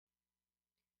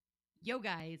Yo,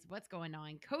 guys, what's going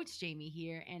on? Coach Jamie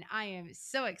here, and I am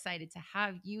so excited to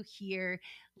have you here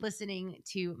listening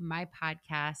to my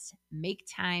podcast, Make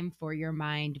Time for Your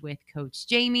Mind with Coach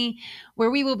Jamie, where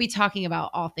we will be talking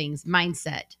about all things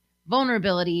mindset,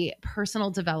 vulnerability, personal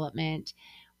development,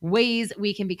 ways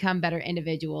we can become better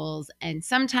individuals. And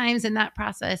sometimes in that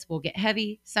process, we'll get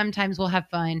heavy, sometimes we'll have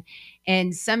fun,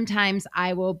 and sometimes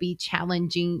I will be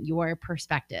challenging your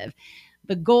perspective.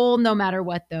 The goal, no matter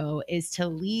what, though, is to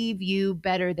leave you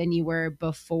better than you were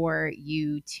before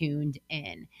you tuned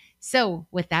in. So,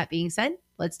 with that being said,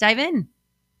 let's dive in.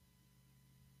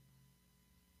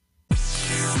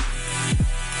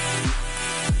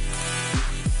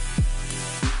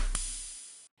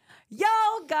 Yo,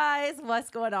 guys,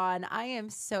 what's going on? I am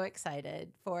so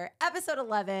excited for episode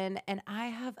 11, and I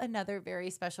have another very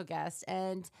special guest.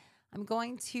 And I'm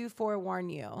going to forewarn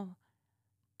you,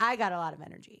 I got a lot of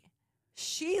energy.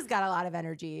 She's got a lot of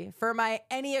energy. For my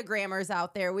Enneagrammers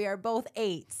out there, we are both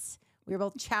eights. We are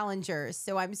both challengers.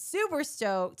 So I'm super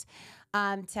stoked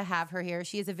to have her here.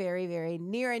 She is a very, very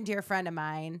near and dear friend of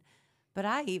mine. But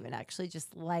I even actually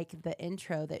just like the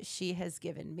intro that she has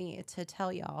given me to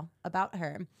tell y'all about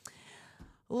her.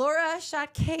 Laura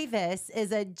Chotkevys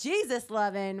is a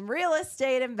Jesus-loving real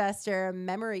estate investor,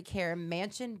 memory care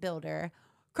mansion builder,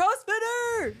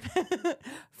 CrossFitter,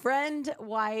 friend,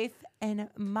 wife, and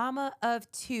mama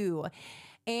of two.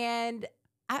 And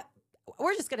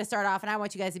we're just going to start off, and I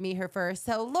want you guys to meet her first.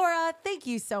 So, Laura, thank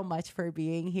you so much for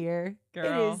being here.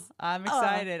 Girl, I'm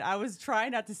excited. I was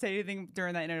trying not to say anything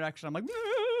during that introduction. I'm like,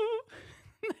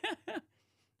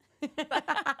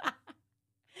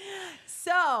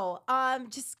 So,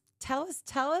 just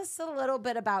tell us a little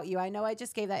bit about you. I know I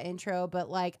just gave that intro, but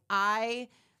like I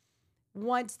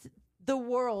want the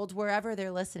world, wherever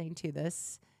they're listening to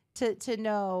this, to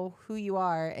know who you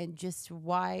are and just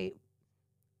why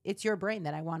it's your brain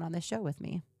that I want on the show with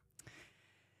me.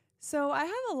 So I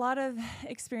have a lot of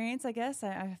experience, I guess.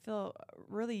 I feel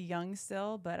really young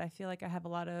still, but I feel like I have a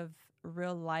lot of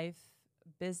real life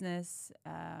business,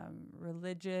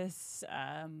 religious,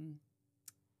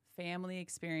 family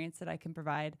experience that I can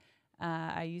provide.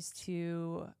 I used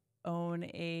to own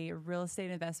a real estate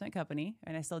investment company,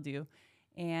 and I still do.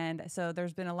 And so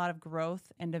there's been a lot of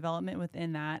growth and development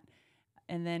within that.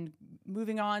 And then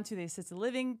moving on to the assisted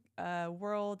living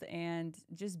world and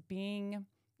just being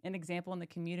an example in the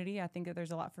community, I think that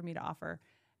there's a lot for me to offer.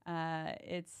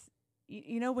 It's,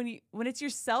 when it's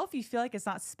yourself, you feel like it's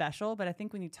not special. But I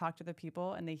think when you talk to the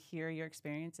people and they hear your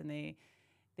experience and they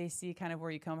see kind of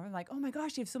where you come from, like, oh my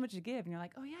gosh, you have so much to give. And you're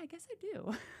like, oh yeah, I guess I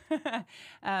do.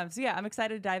 So yeah, I'm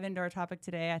excited to dive into our topic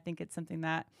today. I think it's something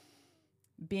that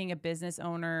being a business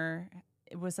owner,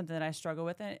 it was something that I struggled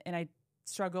with, and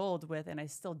I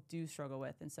still do struggle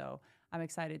with. And so I'm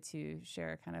excited to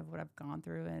share kind of what I've gone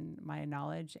through and my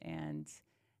knowledge, and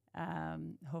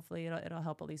hopefully it'll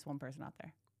help at least one person out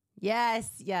there.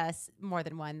 Yes, more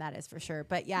than one, that is for sure.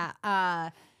 But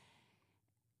yeah,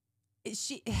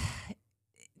 it's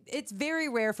very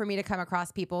rare for me to come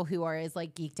across people who are as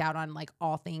like geeked out on like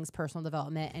all things personal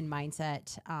development and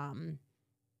mindset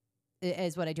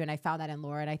is what I do. And I found that in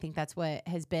Laura. And I think that's what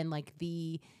has been like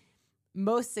the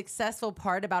most successful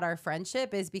part about our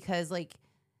friendship, is because like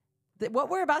what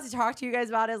we're about to talk to you guys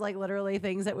about is like literally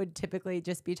things that would typically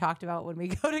just be talked about when we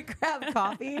go to grab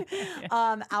coffee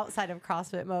outside of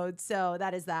CrossFit mode. So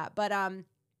that is that. But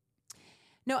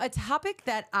no, a topic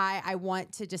that I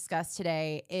want to discuss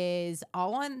today is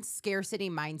all on scarcity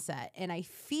mindset. And I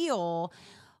feel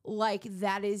like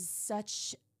that is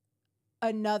such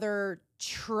another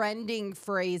trending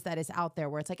phrase that is out there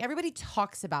where it's like everybody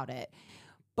talks about it,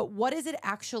 but what does it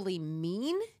actually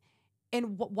mean?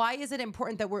 And why is it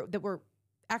important that we're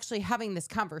actually having this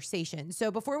conversation?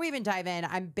 So before we even dive in,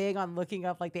 I'm big on looking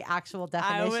up like the actual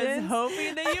definitions. I was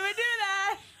hoping that you would do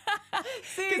that.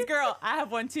 Because girl, I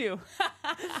have one too.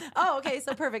 Oh, okay.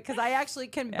 So perfect. Because I actually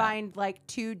combined like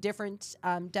two different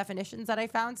definitions that I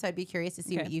found. So I'd be curious to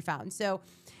see what you found. So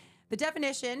the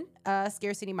definition,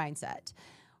 scarcity mindset: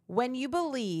 when you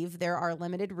believe there are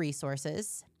limited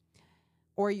resources,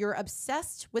 or you're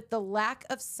obsessed with the lack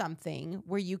of something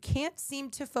where you can't seem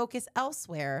to focus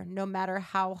elsewhere, no matter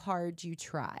how hard you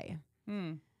try.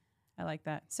 I like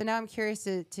that. So now I'm curious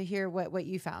to hear what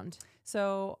you found.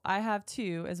 So I have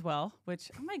two as well,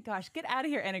 which, oh my gosh, get out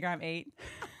of here, Enneagram 8.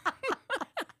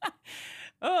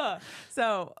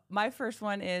 So my first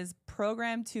one is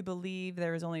programmed to believe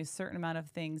there is only a certain amount of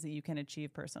things that you can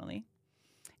achieve personally.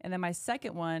 And then my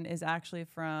second one is actually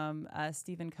from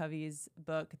Stephen Covey's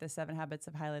book, The 7 Habits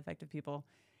of Highly Effective People.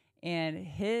 And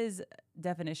his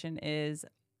definition is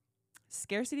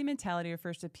Scarcity mentality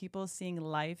refers to people seeing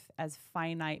life as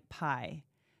finite pie,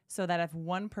 so that if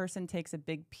one person takes a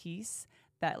big piece,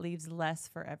 that leaves less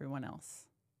for everyone else.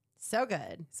 So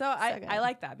good. So I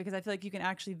like that because I feel like you can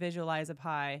actually visualize a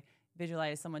pie,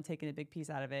 visualize someone taking a big piece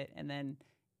out of it, and then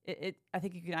I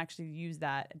think you can actually use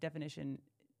that definition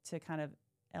to kind of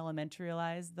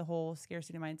elementarize the whole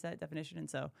scarcity mindset definition. And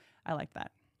so I like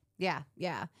that. Yeah.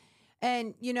 Yeah.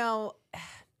 And,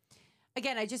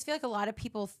 again, I just feel like a lot of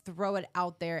people throw it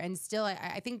out there, and still,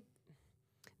 I think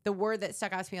the word that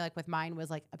stuck out to me, like with mine, was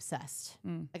like obsessed,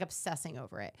 like obsessing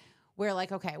over it. Where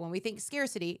like, okay, when we think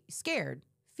scarcity, scared,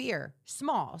 fear,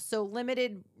 small. So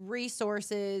limited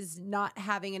resources, not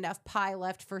having enough pie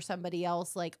left for somebody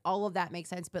else, like all of that makes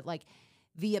sense. But like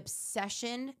the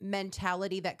obsession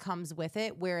mentality that comes with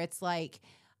it, where it's like,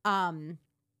 okay,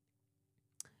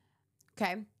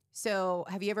 so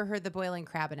have you ever heard the boiling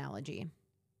crab analogy?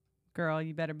 Girl,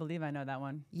 you better believe I know that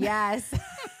one. Yes.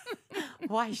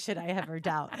 Why should I ever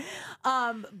doubt?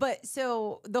 But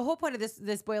so the whole point of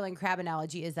this boiling crab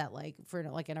analogy is that, like, for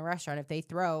like in a restaurant, if they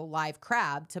throw live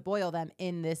crab to boil them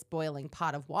in this boiling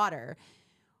pot of water,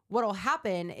 what'll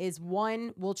happen is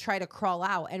one will try to crawl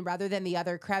out, and rather than the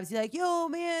other crabs be like, yo,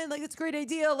 man, like, that's a great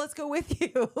idea, let's go with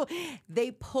you,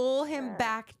 they pull him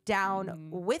back down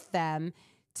with them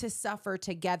to suffer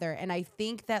together. And I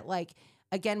think that, like,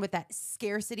 again, with that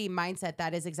scarcity mindset,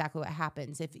 that is exactly what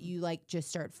happens. If you like just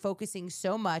start focusing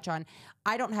so much on,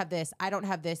 I don't have this,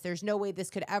 there's no way this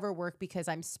could ever work because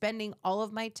I'm spending all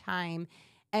of my time,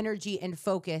 energy, and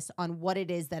focus on what it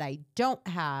is that I don't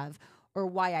have, or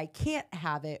why I can't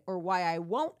have it, or why I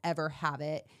won't ever have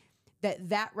it,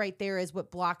 that right there is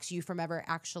what blocks you from ever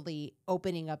actually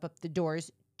opening up the doors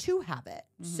to have it.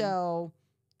 So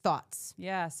thoughts?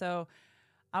 Yeah. So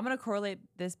I'm going to correlate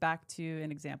this back to an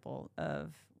example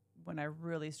of when I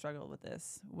really struggled with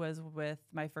this was with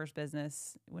my first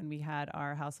business when we had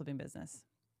our house flipping business.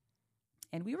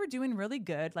 And we were doing really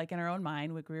good, like in our own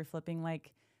mind. We were flipping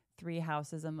like 3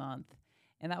 houses a month.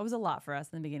 And that was a lot for us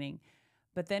in the beginning.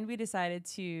 But then we decided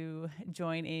to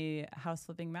join a house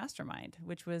flipping mastermind,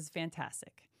 which was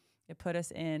fantastic. It put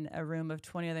us in a room of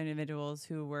 20 other individuals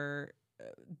who were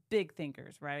big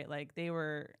thinkers, right? Like they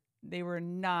were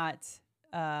not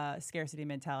scarcity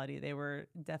mentality. They were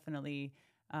definitely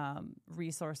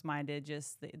resource minded.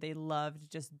 Just they loved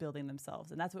just building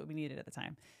themselves, and that's what we needed at the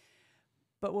time.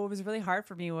 But what was really hard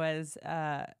for me was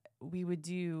we would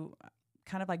do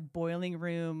kind of like boiling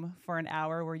room for an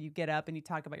hour where you get up and you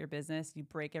talk about your business, you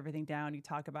break everything down, you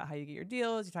talk about how you get your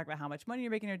deals, you talk about how much money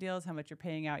you're making your deals, how much you're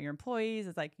paying out your employees.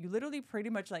 It's like you literally pretty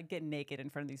much like get naked in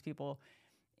front of these people.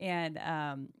 And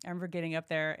I remember getting up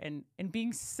there and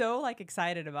being so like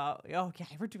excited about, okay,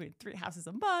 we're doing 3 houses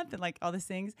a month and like all these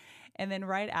things. And then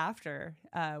right after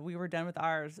we were done with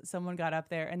ours, someone got up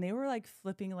there and they were like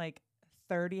flipping like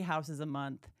 30 houses a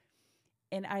month.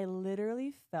 And I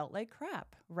literally felt like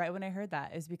crap right when I heard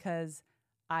that. Is because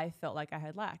I felt like I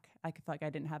had lack. I felt like I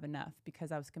didn't have enough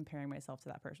because I was comparing myself to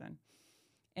that person.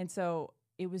 And so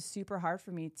it was super hard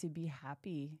for me to be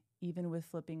happy even with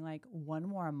flipping like 1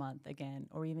 more a month again,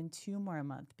 or even 2 more a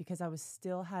month, because I was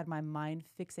still had my mind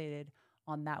fixated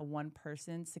on that one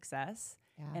person's success.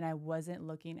 Yeah. And I wasn't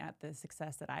looking at the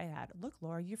success that I had. Look,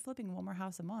 Laura, you're flipping 1 more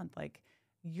house a month. Like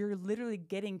you're literally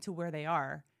getting to where they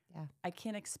are. Yeah. I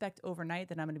can't expect overnight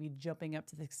that I'm going to be jumping up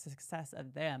to the success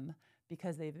of them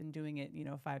because they've been doing it,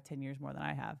 5-10 years more than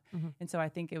I have. Mm-hmm. And so I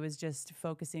think it was just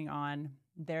focusing on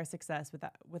their success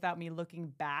without me looking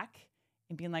back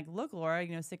and being like, look, Laura,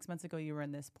 6 months ago you were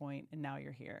in this point and now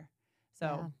you're here.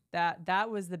 So that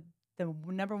was the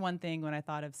number one thing when I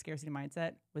thought of scarcity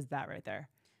mindset was that right there.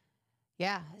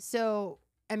 Yeah. So,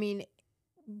 I mean,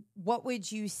 what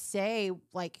would you say,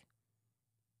 like,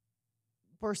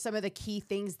 were some of the key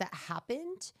things that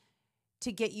happened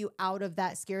to get you out of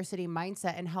that scarcity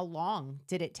mindset, and how long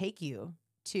did it take you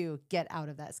to get out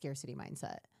of that scarcity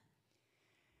mindset?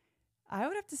 I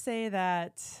would have to say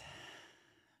that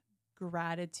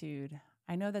gratitude.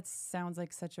 I know that sounds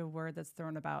like such a word that's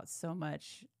thrown about so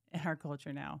much in our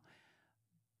culture now,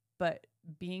 but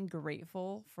being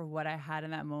grateful for what I had in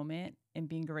that moment and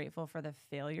being grateful for the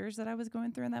failures that I was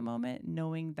going through in that moment,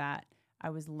 knowing that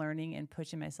I was learning and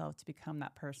pushing myself to become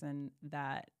that person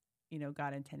that,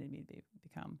 God intended me to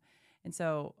become. And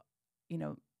so,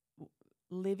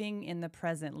 living in the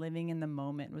present, living in the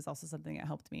moment was also something that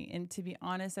helped me. And to be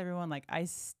honest, everyone, like I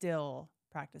still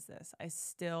practice this. I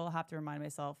still have to remind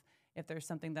myself if there's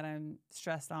something that I'm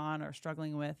stressed on or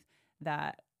struggling with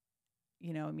that,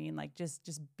 like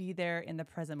just be there in the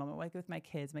present moment. Like with my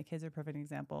kids are a perfect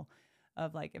example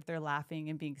of like, if they're laughing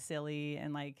and being silly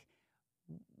and like,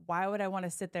 why would I want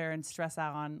to sit there and stress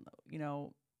out on,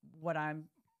 what I'm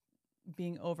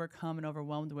being overcome and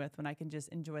overwhelmed with when I can just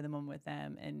enjoy the moment with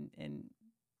them and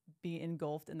be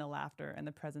engulfed in the laughter and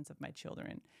the presence of my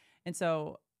children. And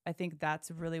so I think that's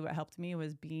really what helped me,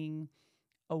 was being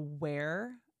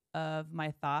aware of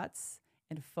my thoughts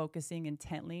and focusing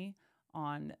intently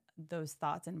on those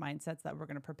thoughts and mindsets that were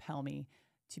going to propel me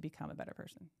to become a better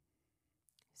person.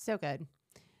 So good.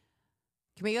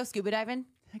 Can we go scuba diving?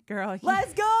 Girl,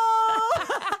 let's go.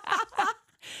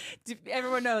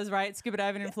 Everyone knows, right? Scuba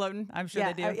diving and floating. I'm sure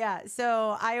they do. Yeah.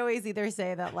 So I always either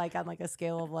say that like on like a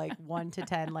scale of like 1 to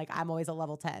 10, like I'm always a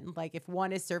level 10. Like if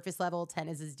 1 is surface level, 10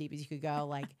 is as deep as you could go.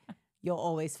 Like you'll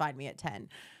always find me at 10.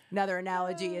 Another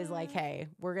analogy is like, hey,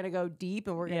 we're going to go deep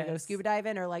and we're going to go scuba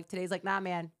diving. Or like today's like, nah,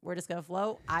 man, we're just going to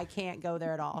float. I can't go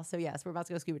there at all. So yes, we're about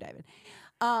to go scuba diving.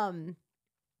 I'm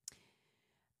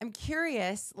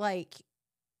curious, like,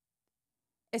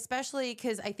 especially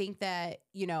because I think that,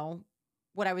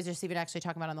 what I was just even actually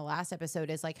talking about on the last episode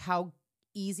is like how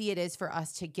easy it is for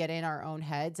us to get in our own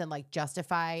heads and like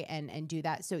justify and do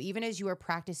that. So even as you were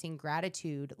practicing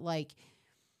gratitude, like,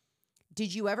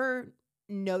 did you ever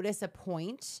notice a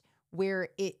point where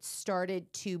it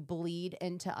started to bleed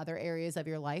into other areas of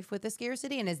your life with the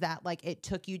scarcity? And is that like, it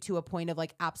took you to a point of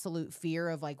like absolute fear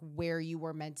of like where you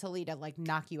were mentally to like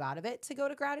knock you out of it to go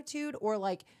to gratitude? Or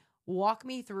like, walk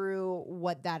me through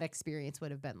what that experience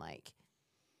would have been like.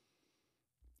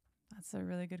 That's a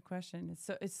really good question.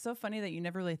 It's so funny that you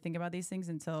never really think about these things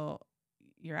until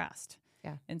you're asked.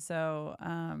 Yeah. And so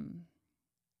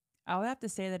I would have to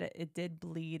say that it did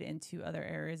bleed into other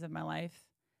areas of my life,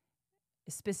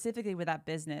 specifically with that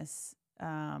business.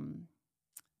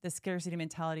 The scarcity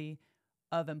mentality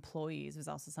of employees was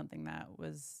also something that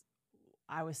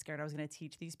I was scared I was going to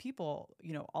teach these people,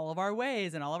 all of our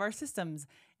ways and all of our systems,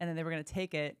 and then they were going to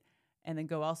take it and then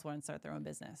go elsewhere and start their own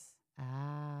business.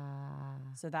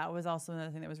 So that was also another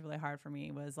thing that was really hard for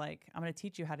me, was like, I'm going to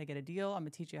teach you how to get a deal. I'm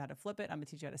going to teach you how to flip it. I'm going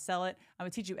to teach you how to sell it. I'm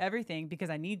going to teach you everything because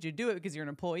I need you to do it because you're an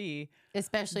employee.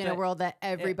 Especially in a world that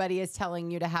everybody is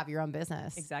telling you to have your own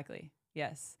business. Exactly.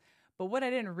 Yes. But what I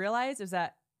didn't realize is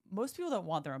that most people don't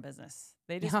want their own business.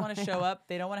 They just want to show up.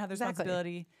 They don't want to have the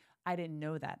responsibility. I didn't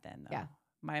know that then, though. Yeah.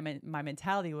 My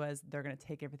mentality was they're going to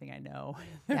take everything I know.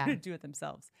 They're going to do it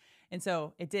themselves. And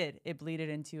so it did. It bleeded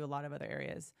into a lot of other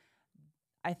areas.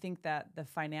 I think that the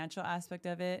financial aspect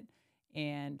of it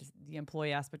and the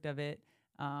employee aspect of it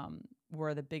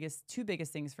were the two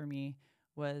biggest things for me.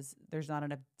 Was there's not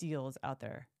enough deals out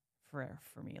there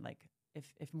for me. Like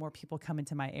if more people come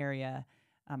into my area,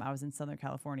 I was in Southern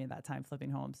California at that time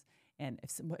flipping homes. And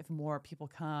if more people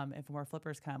come, if more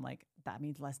flippers come, like that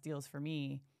means less deals for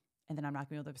me. And then I'm not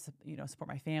going to be able to, support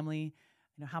my family,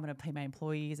 how I'm going to pay my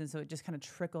employees. And so it just kind of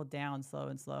trickled down slow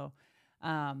and slow.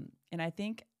 And I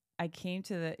think I came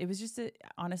to it was just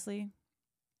honestly,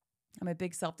 I'm a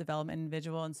big self-development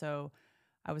individual. And so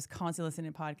I was constantly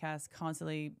listening to podcasts,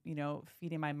 constantly,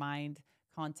 feeding my mind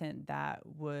content that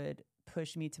would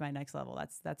push me to my next level.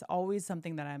 That's always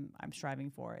something that I'm striving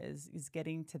for is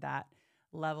getting to that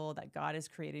level that God has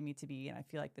created me to be. And I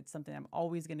feel like that's something I'm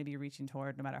always going to be reaching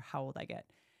toward no matter how old I get.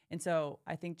 And so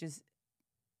I think just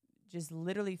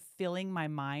literally filling my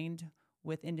mind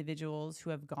with individuals who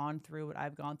have gone through what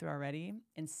I've gone through already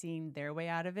and seeing their way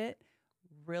out of it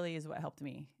really is what helped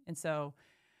me. And so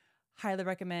highly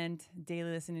recommend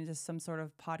daily listening to some sort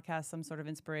of podcast, some sort of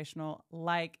inspirational,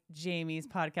 like Jamie's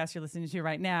podcast you're listening to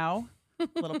right now.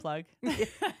 Little plug.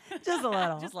 Just a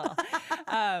little. Just a little.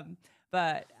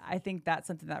 But I think that's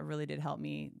something that really did help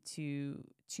me to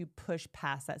push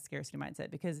past that scarcity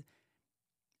mindset, because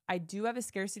I do have a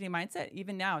scarcity mindset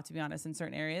even now, to be honest, in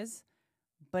certain areas,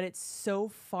 but it's so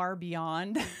far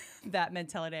beyond that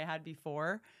mentality I had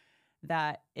before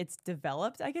that it's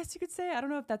developed, I guess you could say. I don't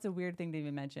know if that's a weird thing to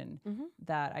even mention,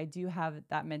 that I do have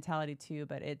that mentality too,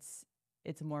 but it's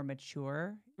more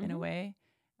mature in a way.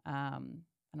 I don't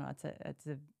know, it's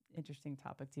an interesting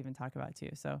topic to even talk about too.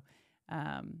 So,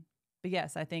 but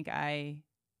yes, I think I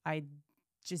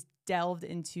just delved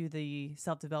into the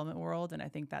self-development world, and I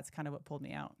think that's kind of what pulled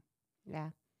me out. Yeah.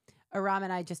 Aram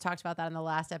and I just talked about that in the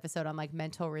last episode on like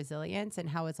mental resilience and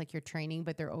how it's like you're training,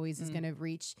 but there always is going to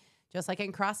reach, just like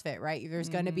in CrossFit, right? There's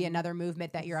going to be another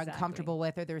movement that you're uncomfortable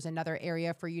with, or there's another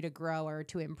area for you to grow or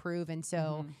to improve. And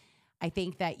so I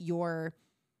think that your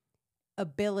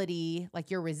ability,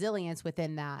 like your resilience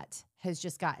within that has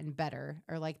just gotten better.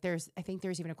 Or like I think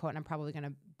there's even a quote, and I'm probably going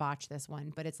to botch this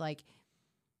one, but it's like,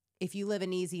 if you live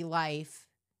an easy life,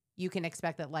 you can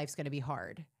expect that life's going to be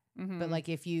hard. But like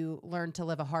if you learn to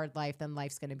live a hard life, then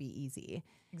life's going to be easy.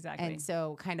 Exactly. And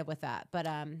so kind of with that, but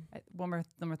one more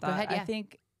thought. Go ahead, yeah. I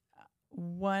think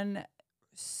one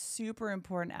super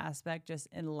important aspect just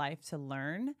in life to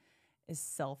learn is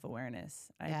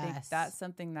self-awareness. I think that's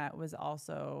something that was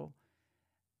also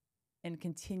and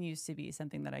continues to be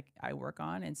something that I work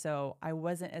on. And so I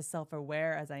wasn't as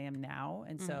self-aware as I am now.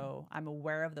 And so I'm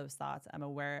aware of those thoughts. I'm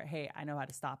aware, hey, I know how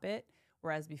to stop it.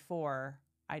 Whereas before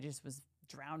I just was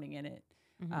drowning in it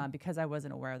because I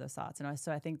wasn't aware of those thoughts. And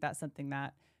so I think that's something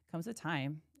that comes with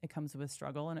time. It comes with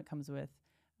struggle, and it comes with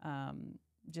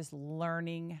just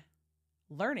learning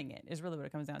it is really what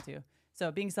it comes down to. So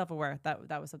being self-aware,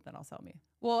 that was something else helped me.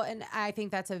 Well, and I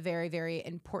think that's a very, very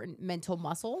important mental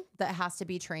muscle that has to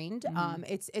be trained.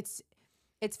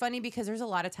 It's funny because there's a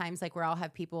lot of times like where I'll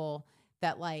have people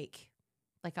that like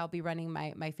I'll be running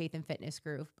my faith and fitness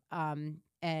group.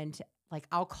 And like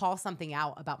I'll call something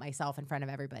out about myself in front of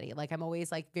everybody. Like I'm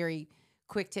always like very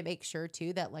quick to make sure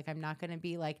too that like I'm not going to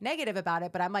be like negative about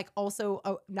it, but I'm like also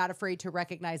not afraid to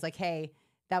recognize like, hey,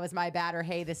 that was my bad, or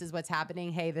hey, this is what's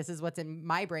happening. Hey, this is what's in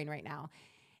my brain right now.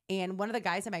 And one of the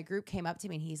guys in my group came up to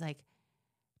me and he's like,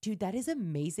 dude, that is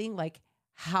amazing. Like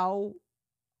how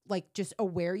like just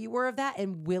aware you were of that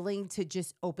and willing to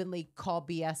just openly call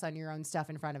BS on your own stuff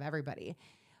in front of everybody.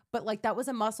 But like that was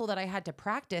a muscle that I had to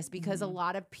practice because a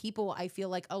lot of people, I feel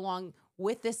like along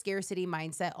with the scarcity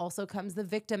mindset also comes the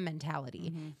victim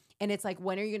mentality. And it's like,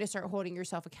 when are you going to start holding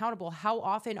yourself accountable? How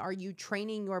often are you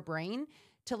training your brain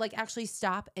to like actually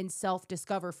stop and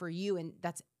self-discover for you? And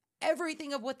that's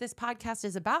everything of what this podcast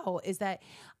is about, is that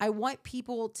I want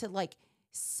people to like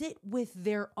sit with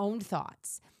their own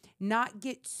thoughts, not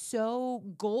get so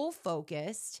goal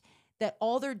focused that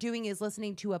all they're doing is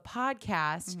listening to a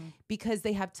podcast because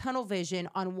they have tunnel vision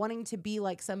on wanting to be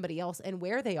like somebody else and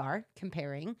where they are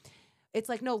comparing. It's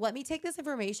like, no, let me take this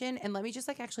information and let me just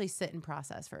like actually sit and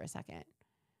process for a second.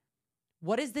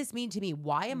 What does this mean to me?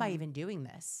 Why am I even doing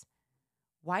this?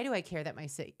 Why do I care that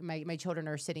my children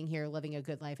are sitting here living a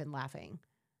good life and laughing?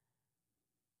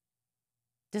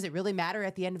 Does it really matter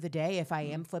at the end of the day if I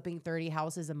am flipping 30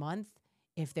 houses a month,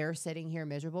 if they're sitting here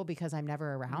miserable because I'm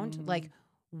never around? Like,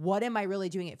 what am I really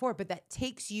doing it for? But that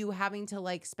takes you having to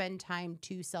like spend time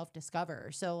to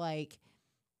self-discover. So like,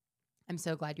 I'm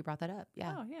so glad you brought that up.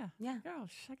 Yeah. Oh yeah. Yeah.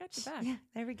 Gosh, I got your back. Yeah.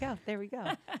 There we go. There we go.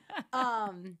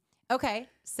 Okay.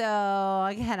 So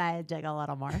can I dig a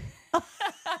little more?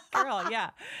 Girl, yeah,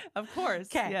 of course.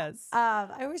 Okay. Yes. I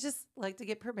always just like to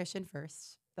get permission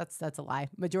first. That's a lie.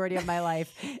 Majority of my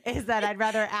life is that I'd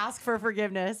rather ask for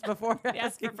forgiveness before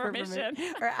asking for permission.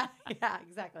 Yeah,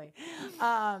 exactly.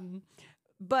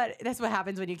 But that's what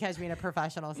happens when you catch me in a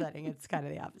professional setting. It's kind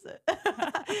of the opposite.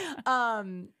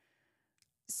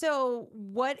 So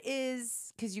what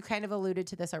is, because you kind of alluded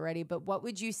to this already, but what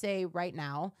would you say right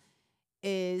now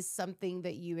is something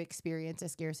that you experience a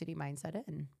scarcity mindset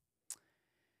in?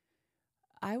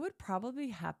 I would probably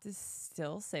have to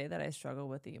still say that I struggle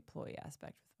with the employee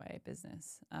aspect with my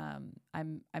business.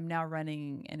 I'm now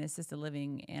running an assisted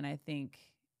living, and I think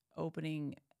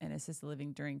opening an assisted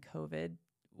living during COVID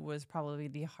was probably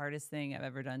the hardest thing I've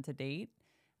ever done to date.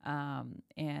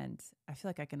 And I feel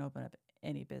like I can open up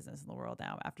any business in the world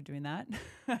now after doing that.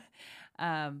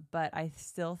 But I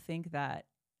still think that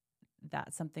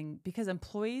that's something, because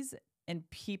employees and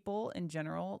people in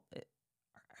general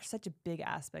are such a big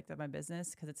aspect of my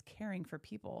business, because it's caring for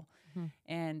people.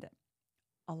 And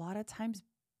a lot of times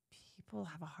people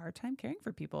have a hard time caring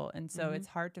for people. And so it's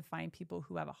hard to find people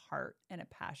who have a heart and a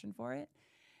passion for it.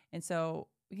 And so,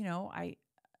 you know,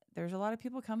 there's a lot of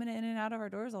people coming in and out of our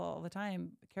doors all the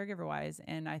time, caregiver wise.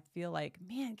 And I feel like,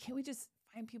 man, can't we just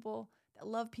find people that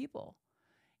love people?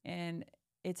 And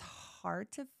it's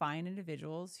hard to find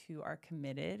individuals who are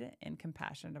committed and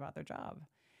compassionate about their job.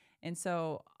 And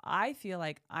so I feel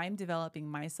like I'm developing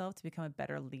myself to become a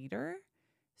better leader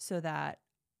so that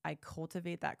I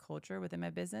cultivate that culture within my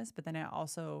business, but then I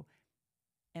also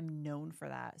am known for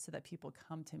that so that people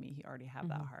come to me who already have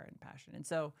that heart and passion. And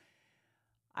so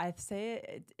I'd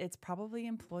say it's probably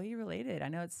employee related. I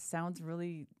know it sounds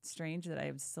really strange that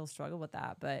I still struggle with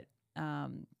that, but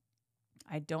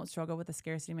I don't struggle with the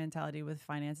scarcity mentality with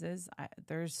finances.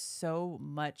 There's so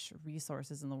much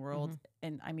resources in the world.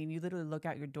 And I mean, you literally look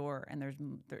out your door and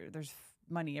there's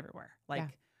money everywhere.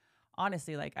 Like,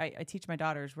 honestly, like I teach my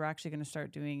daughters, we're actually going to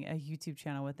start doing a YouTube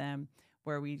channel with them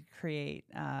where we create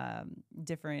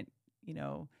different,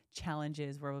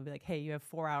 challenges where we'll be like, hey, you have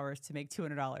 4 hours to make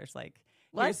 $200. Like,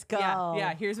 let's go.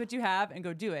 Yeah. Here's what you have and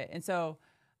go do it. And so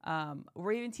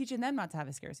we're even teaching them not to have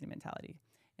a scarcity mentality.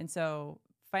 And so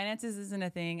finances isn't a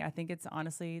thing. I think it's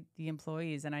honestly the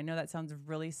employees. And I know that sounds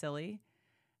really silly.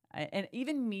 And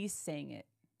even me saying it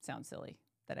sounds silly,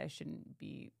 that I shouldn't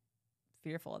be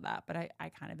fearful of that. But I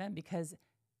kind of am, because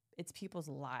it's people's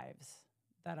lives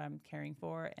that I'm caring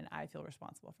for, and I feel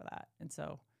responsible for that. And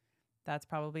so that's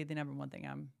probably the number one thing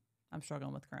I'm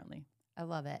struggling with currently. I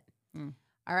love it. Mm.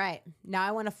 All right. Now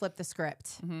I want to flip the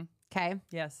script. Okay.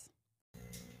 Yes.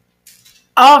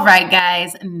 All right,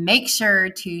 guys, make sure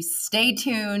to stay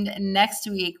tuned next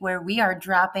week where we are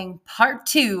dropping part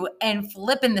 2 and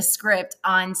flipping the script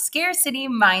on scarcity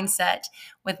mindset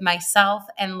with myself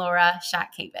and Laura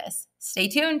Chotkevys. Stay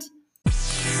tuned.